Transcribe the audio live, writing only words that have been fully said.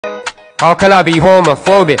How can I be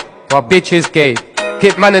homophobic? My bitch is gay.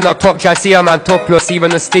 Hit man in the top, I see a man topless,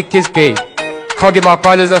 even the stick is gay. Can't get my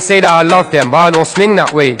brothers, I say that I love them, but I don't swing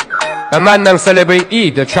that way. A man them celebrate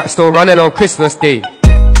Eid, the track still running on Christmas Day.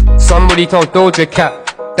 Somebody told Doja Cat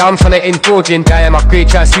that I'm tryna indulge in that. In my great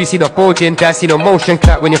chats, we see the bulging, that see the motion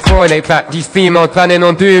clap when you throw it back. These females planning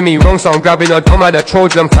on doing me wrong, so I'm grabbing a dome at the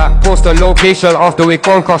Trojan pack. Post a location after we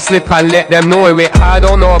gone, can't slip and let them know it. I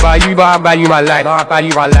don't know about you, but I value my life. I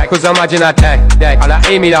value my life, cause imagine I die. And I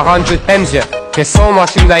aim me 100 M's, yeah. There's so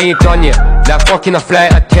much things I ain't done yet. Like fucking a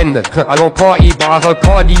flight attendant. I don't party, but I heard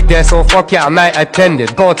party there, so fuck it, I might attend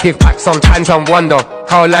it. Gotta take back sometimes and wonder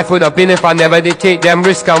how life would have been if I never did take them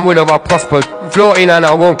risks and would have prospered. Floating and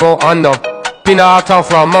I won't go under. Been out town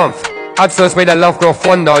for a month. Absence made the love grow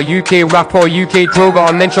fonder. UK rapper, UK droga.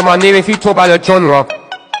 I'll mention my name if you talk about the genre.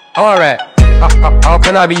 Alright, how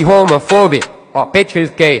can I be homophobic? My bitch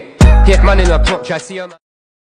is gay. Hit man in the clutch, I see a man.